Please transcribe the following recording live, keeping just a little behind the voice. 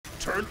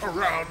turn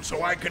around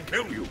so I can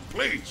kill you,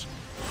 please.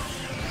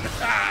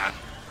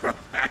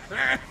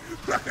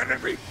 Look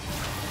at me.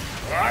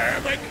 I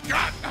am a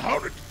god. How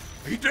did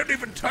he didn't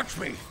even touch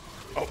me?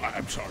 Oh,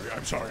 I'm sorry. I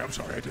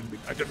didn't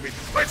mean.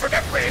 Please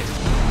forgive me.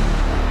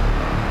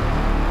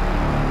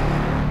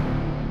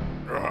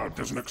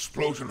 Does an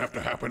explosion have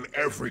to happen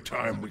every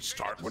time we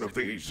start one of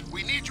these?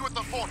 We need you at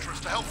the fortress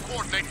to help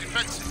coordinate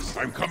defenses.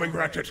 I'm coming,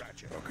 Ratchet.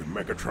 Okay,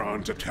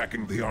 Megatron's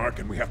attacking the Ark,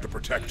 and we have to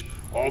protect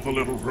all the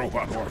little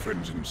robot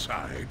orphans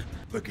inside.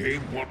 The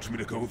game wants me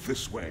to go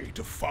this way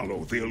to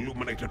follow the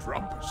illuminated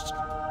rhombus.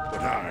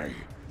 But I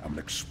am an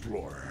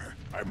explorer.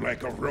 I'm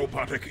like a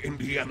robotic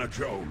Indiana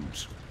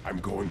Jones. I'm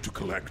going to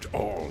collect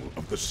all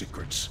of the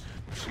secrets.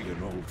 See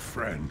an old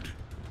friend.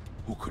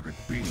 Who could it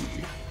be?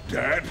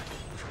 Dad?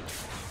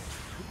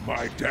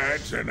 My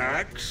dad's an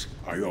axe?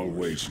 I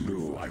always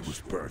knew I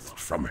was birthed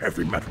from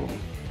heavy metal.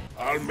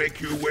 I'll make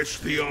you wish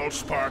the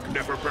Allspark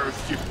never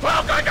birthed you.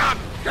 Oh, God!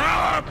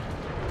 God!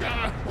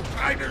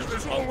 Why does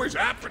this always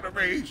happen to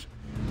me?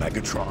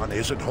 Megatron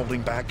isn't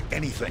holding back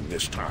anything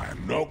this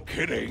time. No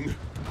kidding.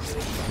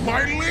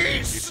 My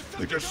lease!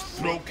 They just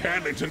throw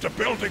cannons into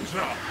buildings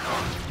now.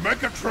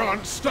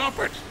 Megatron, stop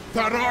it!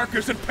 That Ark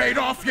isn't paid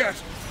off yet.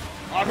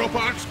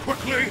 Autobots,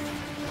 quickly!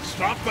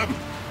 Stop them!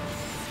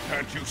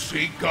 Can't you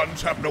see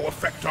guns have no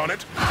effect on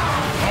it?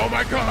 Oh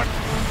my god!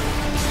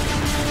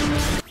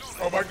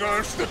 Oh my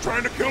gosh, they're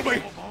trying to kill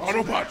me!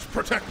 Autobots,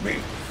 protect me!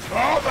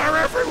 Oh, they're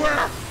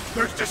everywhere!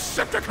 There's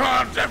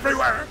Decepticons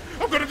everywhere!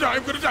 I'm gonna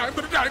die!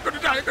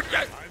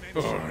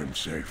 Oh, I'm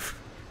safe.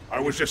 I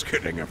was just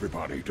kidding,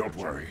 everybody. Don't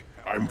worry.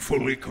 I'm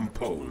fully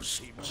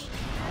composed.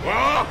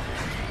 Ah!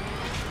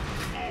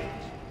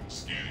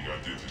 Scanning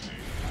identity.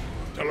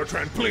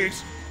 Teletran,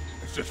 please!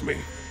 It's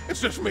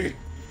just me.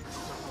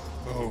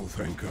 Oh,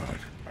 thank God.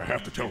 I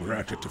have to tell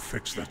Ratchet to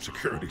fix that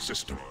security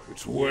system.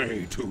 It's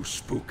way too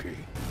spooky.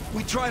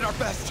 We tried our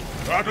best.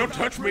 Don't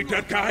touch me,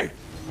 dead guy!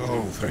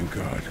 Oh, thank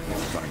God.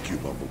 Thank you,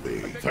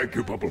 Bumblebee. Thank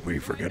you, Bumblebee,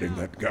 for getting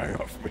that guy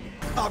off me.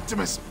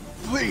 Optimus,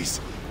 please,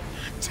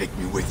 take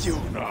me with you.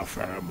 Nah,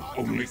 fam.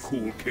 Only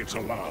cool kids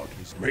allowed.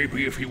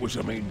 Maybe if he was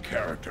a main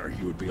character,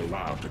 he would be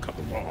allowed to come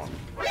along.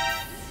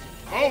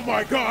 Oh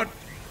my God!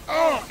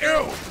 Oh,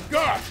 ew!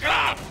 God!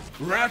 Ah!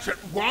 Ratchet,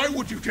 why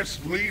would you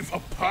just leave a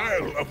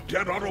pile of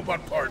dead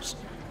Autobot parts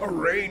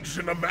arranged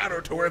in a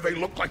manner to where they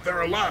look like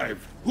they're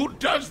alive? Who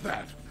does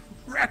that?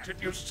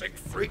 Ratchet, you sick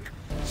freak!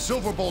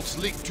 Silverbolt's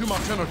leaked too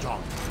much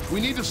energon. We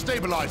need to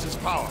stabilize his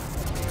power.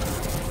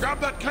 Grab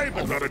that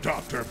cable. I'm not a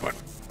doctor, but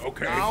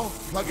okay. Now,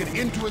 plug it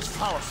into his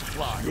power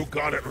supply. You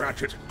got it,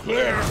 Ratchet.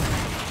 Clear!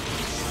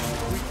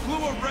 We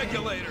blew a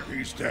regulator.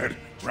 He's dead.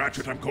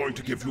 Ratchet, I'm going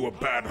to give you a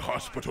bad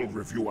hospital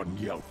review on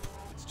Yelp.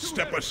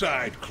 Step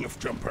aside, cliff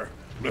jumper.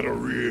 Let a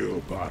real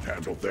bot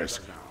handle this.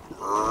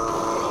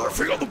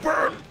 Feel the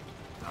burn!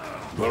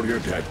 Well, you're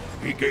dead.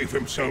 He gave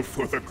himself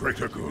for the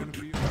greater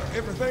good.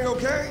 Everything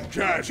okay?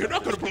 Jazz, you're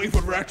not gonna believe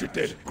what Ratchet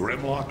did.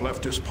 Grimlock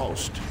left his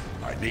post.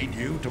 I need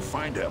you to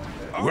find him.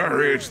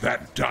 Where is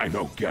that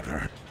dino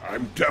getter?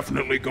 I'm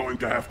definitely going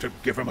to have to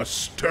give him a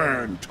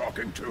stern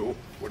talking to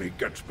when he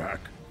gets back.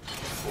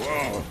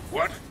 Whoa,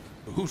 what?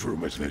 Whose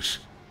room is this?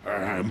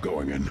 I'm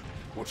going in.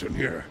 What's in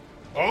here?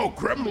 Oh,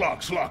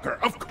 Grimlock's locker,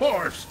 of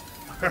course!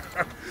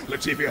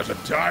 Let's see if he has a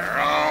tire.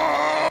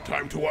 Oh,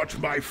 time to watch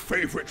my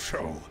favorite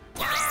show.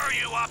 Where are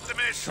you,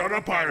 Optimus? Shut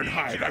up,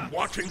 Ironhide. I'm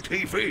watching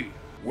TV.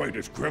 Wait,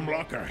 is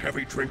Grimlock a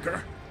heavy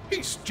drinker?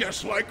 He's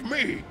just like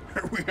me.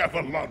 We have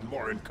a lot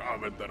more in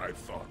common than I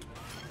thought.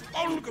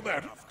 Oh, look at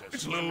that.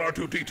 It's a little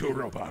R2-D2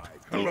 robot.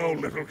 Hello,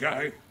 little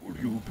guy. Will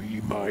you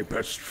be my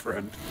best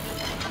friend?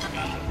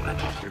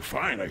 You're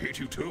fine. I hate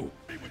you too.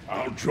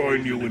 I'll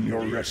join you in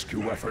your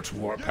rescue efforts,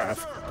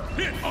 Warpath.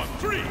 Hit on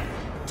 3,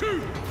 2,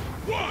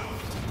 1.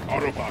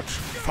 Autobots,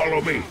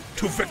 follow me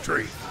to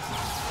victory.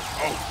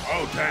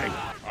 Oh, dang.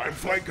 I'm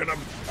flanking him.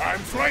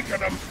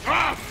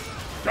 Ah!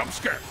 Jump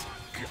scare.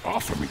 Get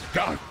off of me,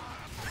 God.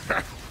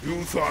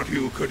 You thought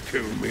you could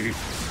kill me.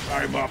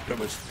 I'm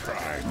Optimus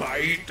Prime. I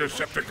eat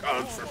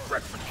Decepticons for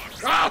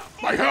breakfast. Ah!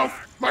 My health!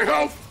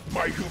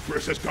 My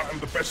hubris has gotten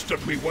the best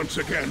of me once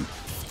again.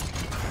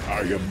 I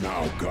am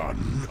now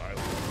gone.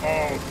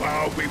 All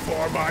bow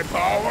before my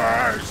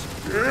powers!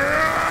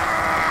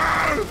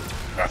 Yeah!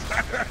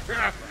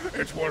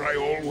 It's what I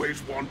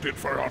always wanted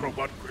for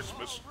Autobot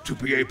Christmas, to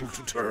be able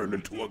to turn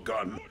into a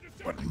gun.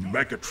 But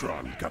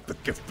Megatron got the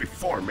gift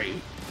before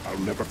me. I'll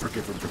never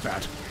forgive him for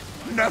that.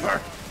 Never!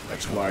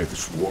 That's why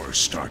this war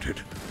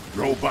started.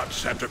 Robot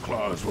Santa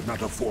Claus would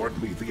not afford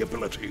me the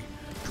ability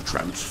to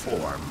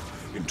transform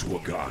into a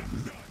gun.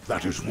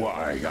 That is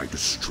why I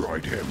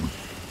destroyed him.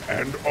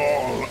 And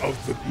all of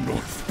the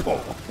North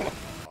Pole.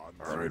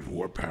 Alright,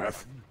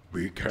 Warpath.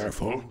 Be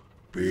careful.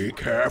 Be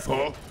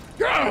careful.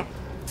 Ah!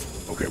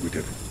 Okay, we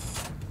did it.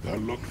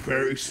 That looked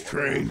very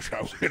strange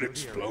how it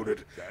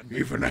exploded,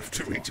 even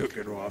after we took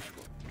it off.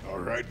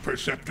 Alright,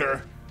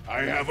 Perceptor.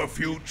 I have a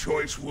few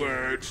choice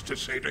words to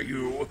say to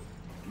you.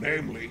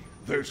 Namely,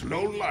 There's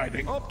no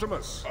lighting.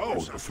 Optimus! Oh,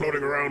 they're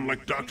floating around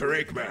like Dr.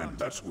 Eggman.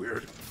 That's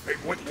weird. Hey,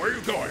 wait, where are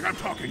you going? I'm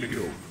talking to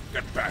you.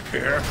 Get back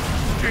here.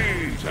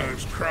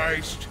 Jesus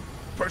Christ.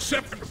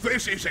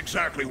 This is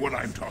exactly what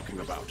I'm talking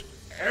about.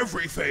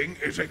 Everything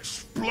is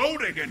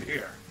exploding in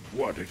here.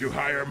 What, did you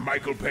hire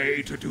Michael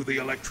Bay to do the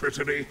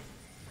electricity?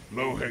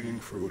 Low-hanging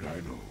fruit, I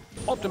know.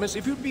 Optimus,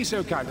 if you'd be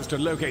so kind as to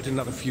locate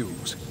another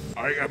fuse.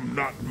 I am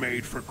not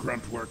made for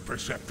grunt work,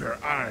 Perceptor.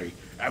 I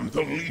am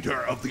the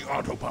leader of the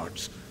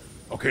Autobots.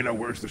 Okay, now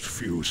where's this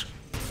fuse?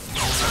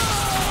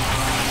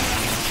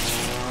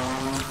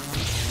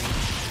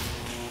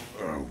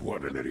 Oh,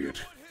 what an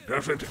idiot.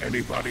 Doesn't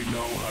anybody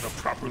know how to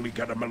properly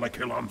get a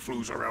molecular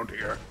fuse around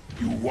here?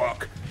 You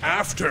walk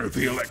after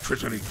the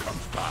electricity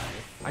comes by.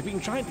 I've been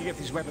trying to get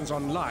these weapons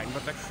online,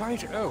 but they're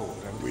quite old,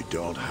 and We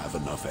don't have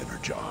enough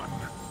energon.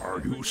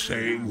 Are you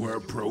saying we're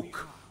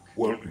broke?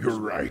 Well, you're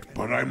right,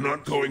 but I'm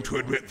not going to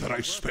admit that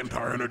I spent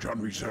our Energon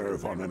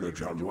reserve on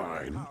Energon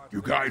Line.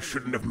 You guys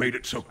shouldn't have made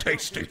it so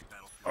tasty.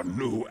 A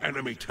new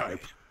enemy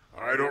type.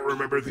 I don't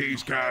remember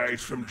these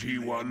guys from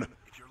G1.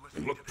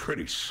 They look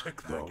pretty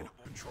sick, though.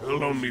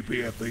 They'll only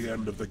be at the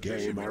end of the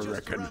game, I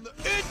reckon.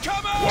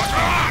 Incoming! What?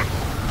 Ah!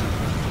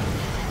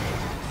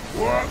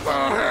 What the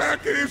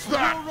heck is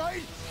that?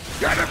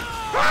 Get him!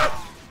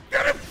 Ah!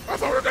 Get him! I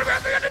thought we were gonna be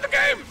at the end of the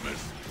game!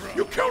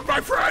 You killed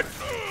my friend!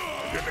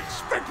 I didn't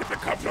expect it to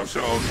come so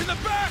soon. In the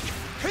back!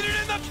 Hit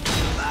it in the...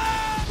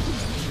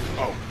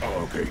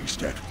 Oh, okay, he's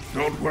dead.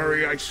 Don't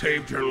worry, I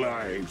saved your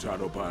lives,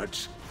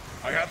 Autobots.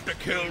 I have to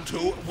kill 2.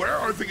 Where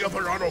are the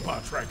other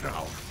Autobots right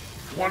now?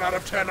 1 out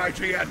of 10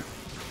 IGN.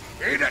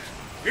 Eat it!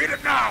 Eat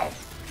it now!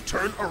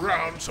 Turn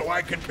around so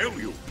I can kill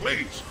you,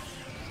 please.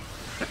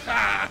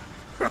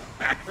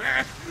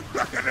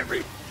 Look at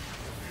me.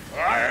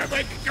 I am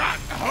a god.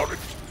 How did...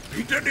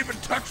 He didn't even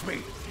touch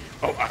me.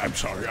 Oh, I'm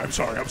sorry. I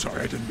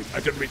didn't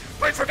mean...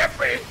 Wait, forgive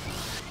me!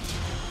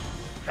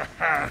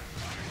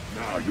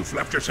 Now you've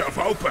left yourself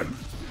open.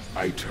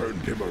 I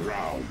turned him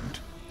around,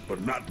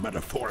 but not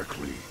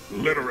metaphorically,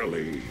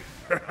 literally.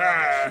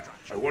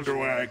 I wonder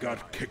why I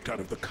got kicked out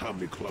of the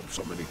comedy club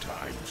so many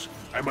times.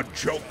 I'm a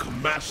joke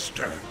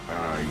master.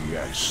 Ah,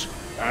 yes.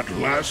 At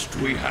last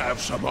we have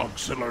some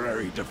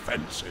auxiliary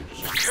defenses.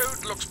 the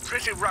code looks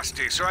pretty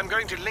rusty, so I'm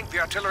going to link the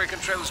artillery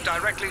controls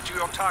directly to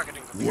your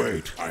targeting.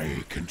 Wait,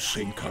 I can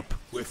sync up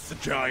with the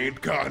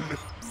giant gun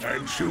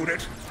and shoot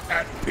it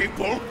at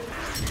people?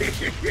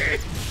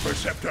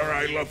 Perceptor,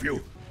 I love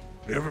you.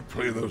 You ever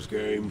play those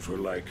games where,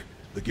 like,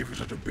 they give you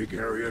such a big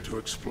area to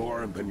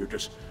explore and then you're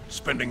just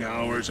spending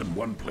hours in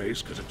one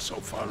place because it's so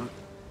fun?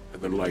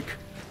 And then, like,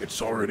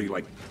 it's already,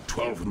 like,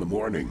 12 in the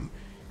morning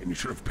and you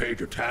should have paid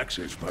your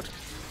taxes, but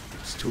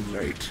it's too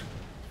late.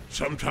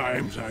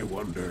 Sometimes I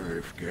wonder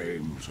if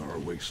games are a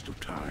waste of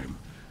time.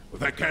 But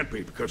that can't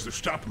be, because they're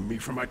stopping me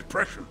from my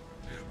depression.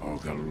 Oh,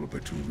 got a little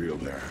bit too real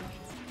there.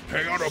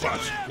 Hey,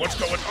 Autobots, what's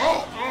going...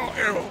 Oh,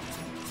 ew.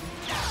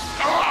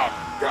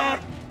 Oh, God,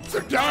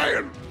 they're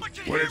dying.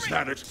 What is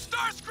that? It's...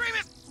 Starscream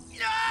is...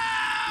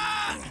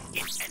 Ah!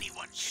 If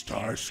anyone...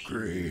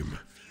 Starscream.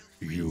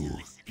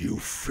 You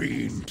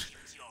fiend.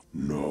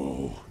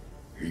 No.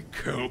 He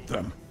killed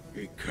them.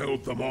 He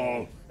killed them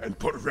all and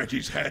put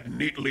Reggie's head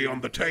neatly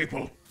on the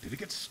table. Did he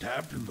get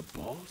stabbed in the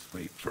balls?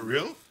 Wait, for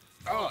real?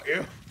 Oh,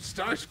 ew.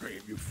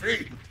 Starscream, you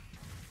fiend.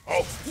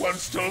 Oh,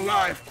 one's still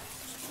alive.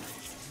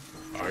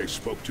 I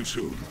spoke too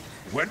soon.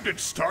 When did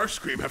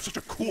Starscream have such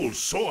a cool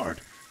sword?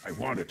 I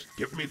want it.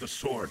 Give me the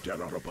sword, dead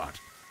Autobot.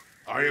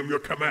 I am your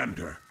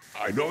commander.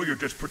 I know you're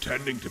just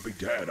pretending to be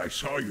dead. I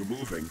saw you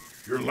moving.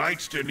 Your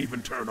lights didn't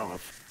even turn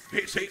off.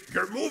 Hey, see,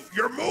 you're moving.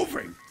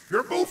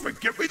 You're moving.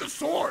 Give me the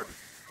sword.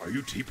 Are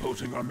you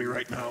T-posing on me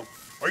right now?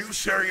 Are you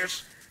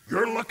serious?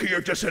 You're lucky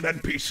you're just an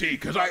NPC,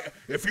 because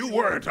if you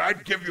weren't,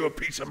 I'd give you a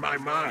piece of my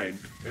mind.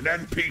 An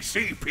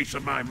NPC piece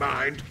of my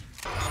mind.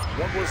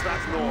 What was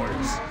that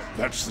noise?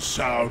 That's the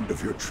sound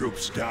of your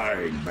troops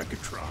dying,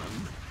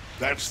 Megatron.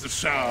 That's the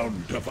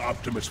sound of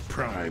Optimus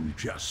Prime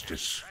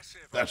justice.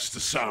 That's the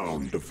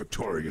sound of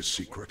Victoria's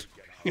Secret.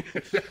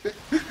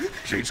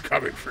 She's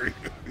coming for you.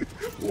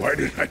 Why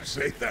did I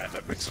say that?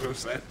 That makes no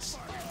sense.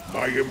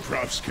 My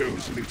improv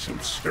skills need some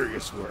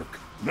serious work.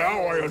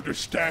 Now I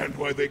understand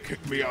why they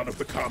kicked me out of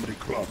the comedy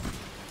club.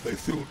 They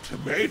threw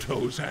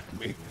tomatoes at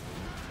me.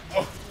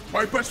 Oh,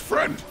 my best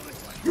friend!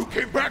 You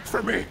came back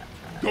for me!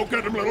 Go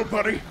get him, little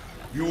buddy.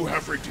 You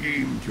have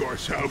redeemed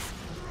yourself.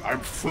 I'm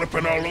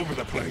flipping all over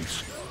the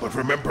place. But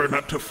remember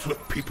not to flip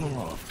people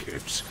off,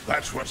 kids.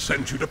 That's what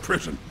sends you to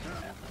prison.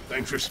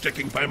 Thanks for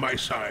sticking by my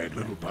side,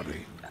 little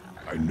buddy.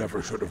 I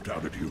never should have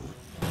doubted you.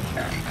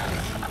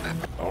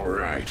 All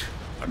right.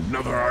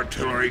 Another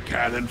artillery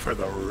cannon for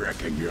the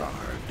wrecking yard.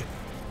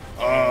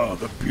 Ah,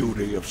 the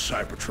beauty of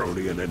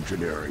Cybertronian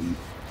engineering.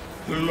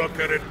 Look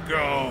at it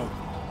go.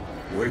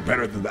 Way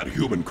better than that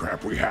human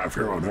crap we have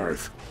here on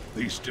Earth.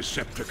 These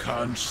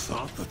Decepticons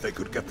thought that they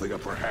could get the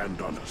upper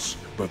hand on us,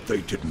 but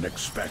they didn't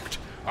expect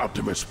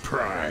Optimus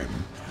Prime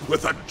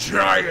with a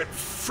giant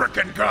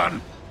frickin'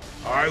 gun.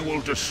 I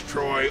will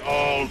destroy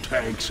all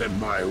tanks in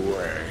my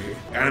way,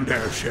 and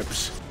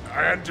airships,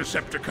 and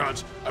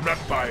Decepticons. I'm not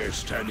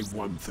biased to any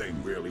one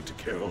thing really to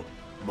kill.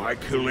 My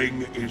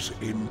killing is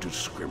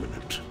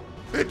indiscriminate.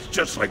 It's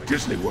just like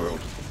Disney World,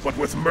 but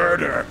with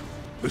murder.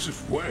 This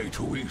is way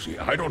too easy.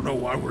 I don't know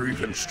why we're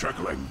even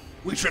struggling.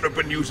 We should have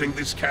been using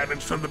these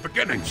cannons from the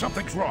beginning.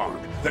 Something's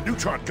wrong. The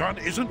neutron gun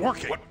isn't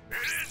working. What? It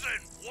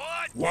isn't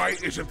what? Why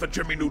isn't the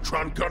Jimmy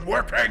Neutron gun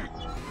working?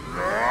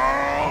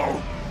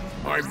 No!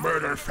 My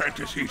murder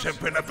fantasies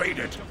have been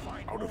abated.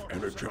 Out of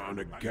Energon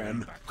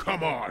again?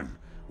 Come on.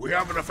 We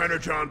have enough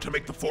Energon to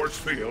make the force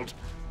field.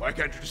 Why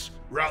can't you just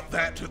route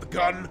that to the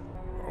gun?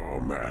 Oh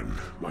man,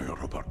 my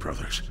Autobot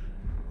brothers.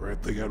 We're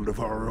at the end of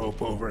our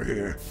rope over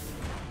here.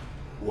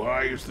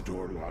 Why is the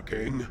door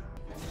locking?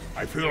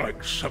 I feel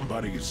like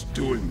somebody's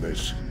doing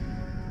this.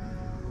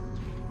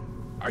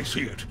 I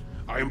see it.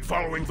 I am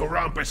following the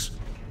Rompus.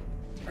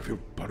 I feel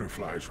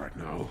butterflies right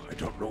now. I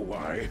don't know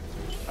why.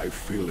 I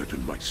feel it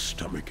in my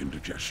stomach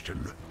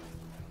indigestion.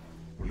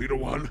 Leader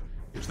One,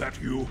 is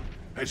that you?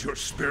 Has your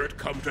spirit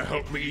come to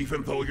help me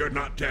even though you're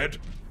not dead?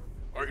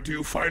 Or do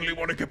you finally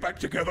want to get back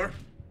together?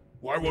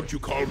 Why won't you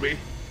call me?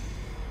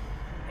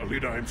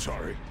 Alita, I'm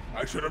sorry.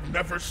 I should have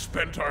never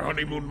spent our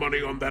honeymoon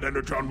money on that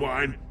Energon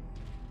wine.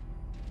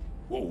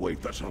 Whoa,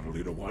 wait, that's not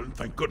Alita One,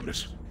 thank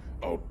goodness.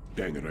 Oh,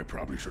 dang it, I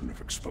probably shouldn't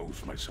have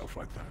exposed myself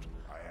like that.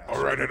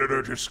 All right,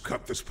 editor, just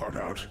cut this part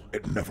out.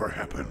 It never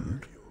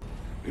happened.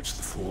 It's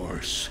the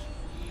Force.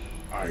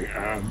 I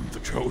am the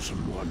Chosen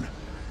One.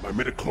 My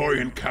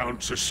midichlorian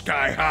counts are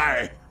sky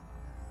high.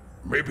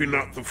 Maybe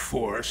not the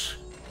Force.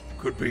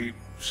 Could be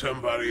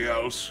somebody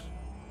else.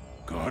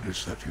 God,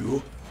 is that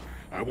you?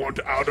 I want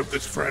out of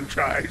this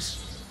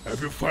franchise.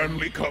 Have you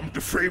finally come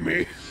to free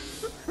me?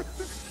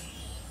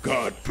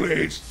 God,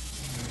 please,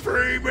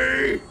 free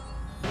me!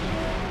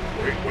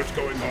 Wait, what's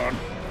going on?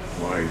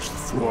 Why is the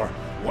floor?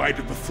 Why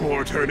did the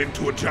floor turn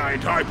into a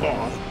giant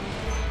eyeball?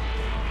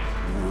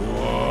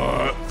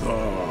 What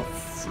the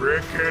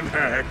frickin'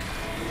 heck?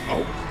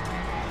 Oh,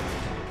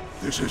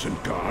 this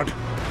isn't God.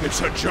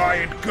 It's a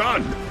giant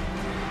gun.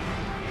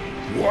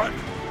 What?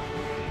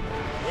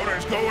 What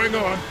is going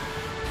on?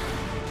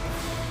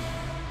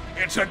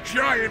 It's a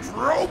giant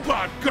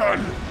robot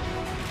gun!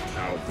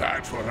 Now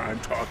that's what I'm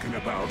talking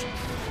about.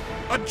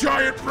 A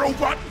giant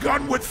robot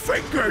gun with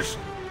fingers!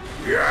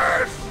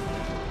 Yes!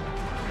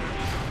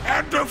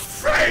 And a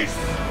face!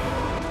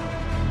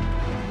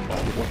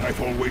 Oh, what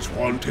I've always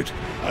wanted.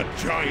 A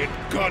giant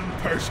gun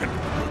person.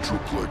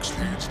 Metroplex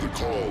heeds the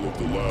call of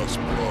the last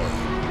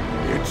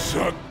blood. It's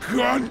a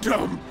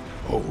Gundam!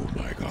 Oh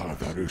my god,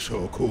 that is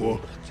so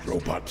cool.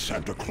 Robot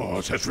Santa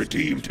Claus has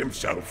redeemed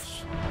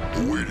himself.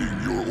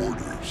 Awaiting your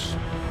orders.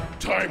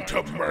 Time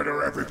to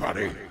murder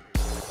everybody.